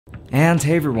And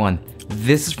hey everyone,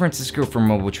 this is Francisco from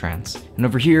MobileTrans, and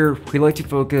over here we like to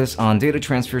focus on data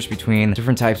transfers between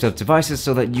different types of devices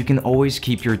so that you can always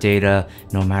keep your data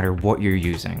no matter what you're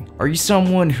using. Are you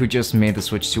someone who just made the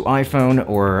switch to iPhone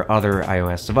or other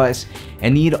iOS device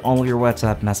and need all of your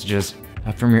WhatsApp messages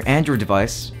from your Android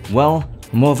device? Well,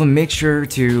 then make sure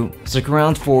to stick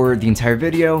around for the entire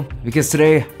video, because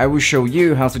today I will show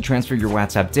you how to transfer your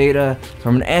WhatsApp data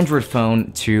from an Android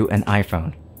phone to an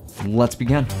iPhone. Let's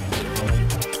begin.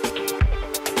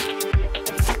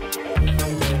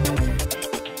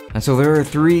 And so there are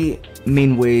three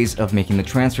main ways of making the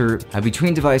transfer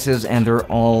between devices, and they're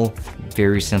all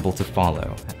very simple to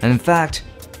follow. And in fact,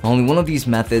 only one of these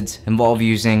methods involve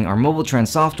using our MobileTrans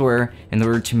software in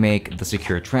order to make the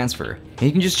secure transfer. And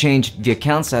you can just change the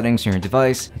account settings on your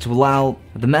device to allow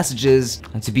the messages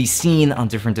to be seen on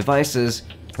different devices,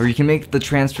 or you can make the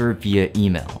transfer via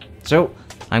email. So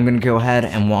I'm going to go ahead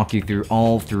and walk you through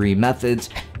all three methods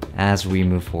as we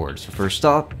move forward. So first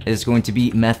up is going to be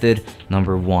method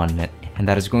number 1, and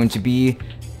that is going to be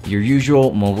your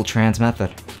usual MobileTrans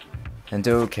method. And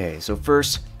okay, so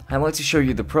first I'd like to show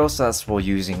you the process while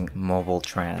using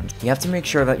MobileTrans. You have to make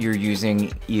sure that you're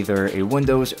using either a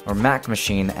Windows or Mac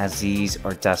machine, as these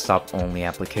are desktop only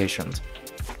applications.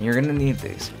 And you're going to need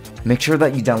these. Make sure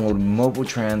that you download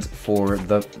MobileTrans for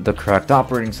the correct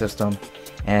operating system.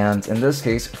 And in this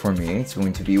case, for me, it's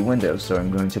going to be Windows, so I'm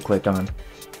going to click on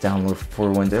download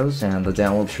for Windows, and the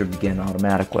download should begin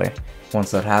automatically. Once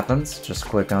that happens, just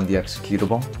click on the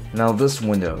executable. Now this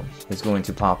window is going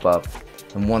to pop up,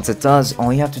 and once it does,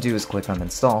 all you have to do is click on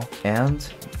install,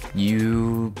 and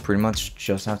you pretty much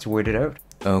just have to wait it out.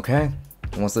 Okay,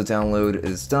 once the download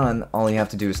is done, all you have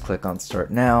to do is click on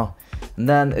start now, and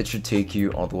then it should take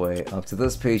you all the way up to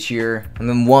this page here. And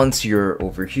then once you're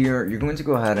over here, you're going to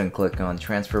go ahead and click on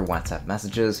transfer WhatsApp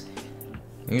messages.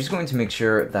 You're just going to make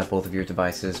sure that both of your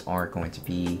devices are going to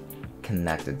be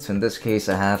connected. So in this case,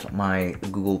 I have my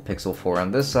Google Pixel 4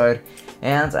 on this side,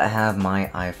 and I have my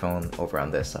iPhone over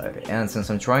on this side. And since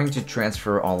I'm trying to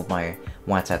transfer all of my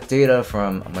WhatsApp data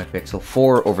from my Pixel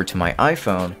 4 over to my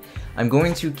iPhone, I'm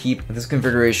going to keep this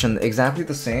configuration exactly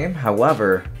the same.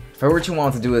 However, if I were to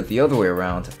want to do it the other way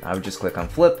around, I would just click on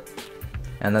flip,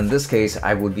 and in this case,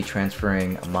 I would be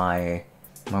transferring my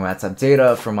WhatsApp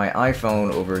data from my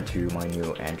iPhone over to my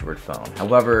new Android phone.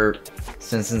 However,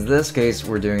 since in this case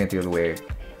we're doing it the other way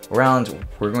around,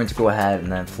 we're going to go ahead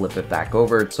and then flip it back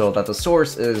over so that the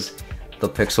source is the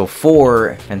Pixel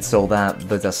 4 and so that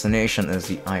the destination is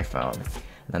the iPhone.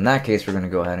 And in that case, we're going to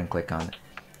go ahead and click on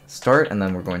start, and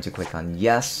then we're going to click on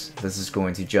yes. This is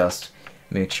going to just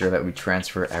make sure that we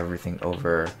transfer everything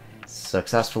over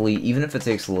successfully, even if it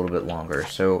takes a little bit longer.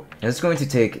 So it's going to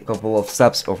take a couple of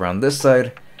steps over on this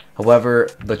side. However,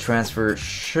 the transfer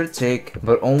should take,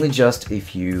 but only just a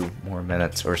few more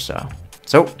minutes or so.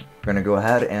 So we're gonna go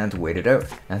ahead and wait it out.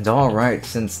 And alright,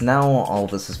 since now all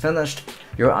this is finished,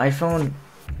 your iPhone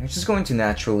is just going to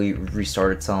naturally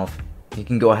restart itself. You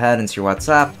can go ahead into your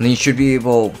WhatsApp, and then you should be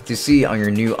able to see on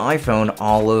your new iPhone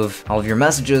all of your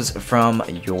messages from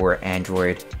your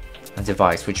Android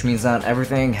device, which means that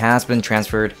everything has been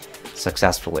transferred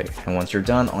successfully. And once you're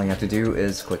done, all you have to do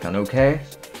is click on OK.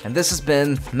 And this has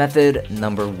been method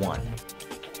number 1.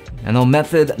 And now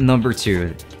method number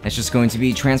 2 is just going to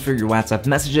be transfer your WhatsApp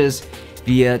messages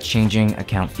via changing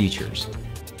account features.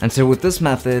 And so with this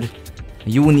method,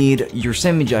 you will need your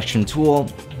SIM injection tool,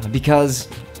 because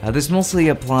this mostly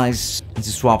applies to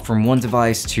swap from one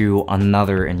device to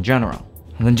another in general.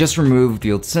 And then just remove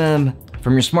the old SIM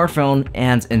from your smartphone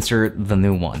and insert the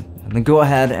new one. And then go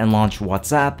ahead and launch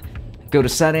WhatsApp, go to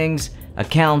settings,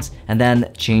 accounts, and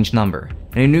then change number.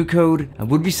 And a new code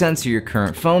would be sent to your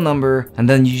current phone number, and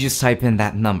then you just type in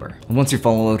that number. And once you've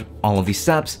followed all of these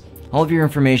steps, all of your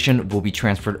information will be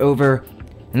transferred over.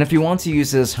 And if you want to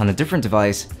use this on a different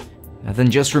device, then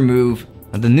just remove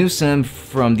the new SIM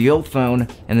from the old phone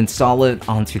and install it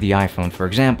onto the iPhone, for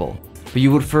example. But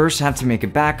you would first have to make a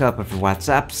backup of your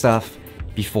WhatsApp stuff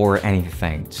before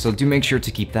anything, so do make sure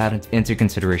to keep that into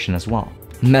consideration as well.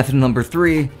 Method number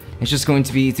 3 is just going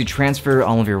to be to transfer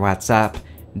all of your WhatsApp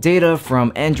data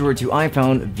from Android to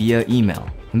iPhone via email.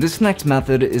 And this next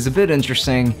method is a bit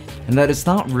interesting in that it's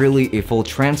not really a full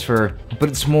transfer, but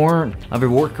it's more of a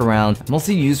workaround,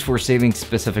 mostly used for saving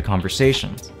specific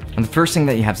conversations. And the first thing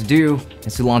that you have to do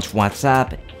is to launch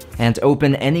WhatsApp and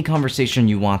open any conversation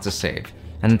you want to save,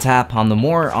 and then tap on the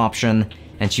More option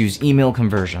and choose email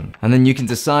conversion. And then you can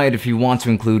decide if you want to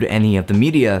include any of the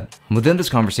media within this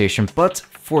conversation, but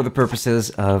for the purposes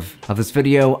of this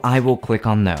video, I will click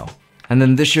on no. And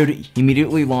then this should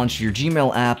immediately launch your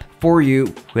Gmail app for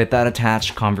you with that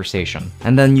attached conversation.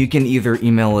 And then you can either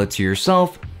email it to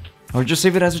yourself or just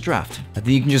save it as a draft. Then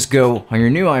you can just go on your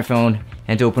new iPhone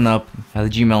and open up the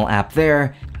Gmail app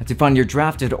there to find your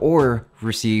drafted or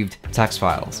received text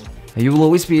files. You will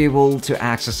always be able to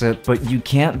access it, but you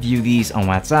can't view these on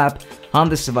WhatsApp on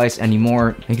this device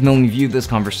anymore. You can only view this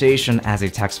conversation as a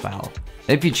text file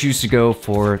if you choose to go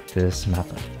for this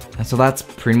method. And so that's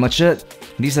pretty much it.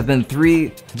 These have been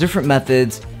 3 different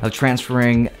methods of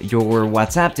transferring your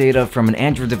WhatsApp data from an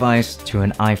Android device to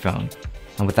an iPhone.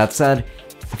 And with that said,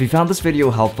 if you found this video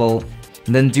helpful,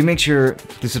 then do make sure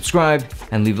to subscribe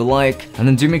and leave a like, and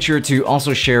then do make sure to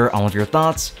also share all of your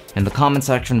thoughts in the comment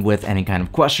section with any kind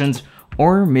of questions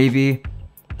or maybe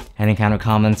any kind of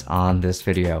comments on this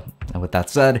video. And with that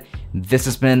said, this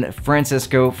has been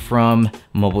Francisco from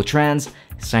MobileTrans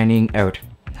signing out.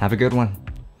 Have a good one.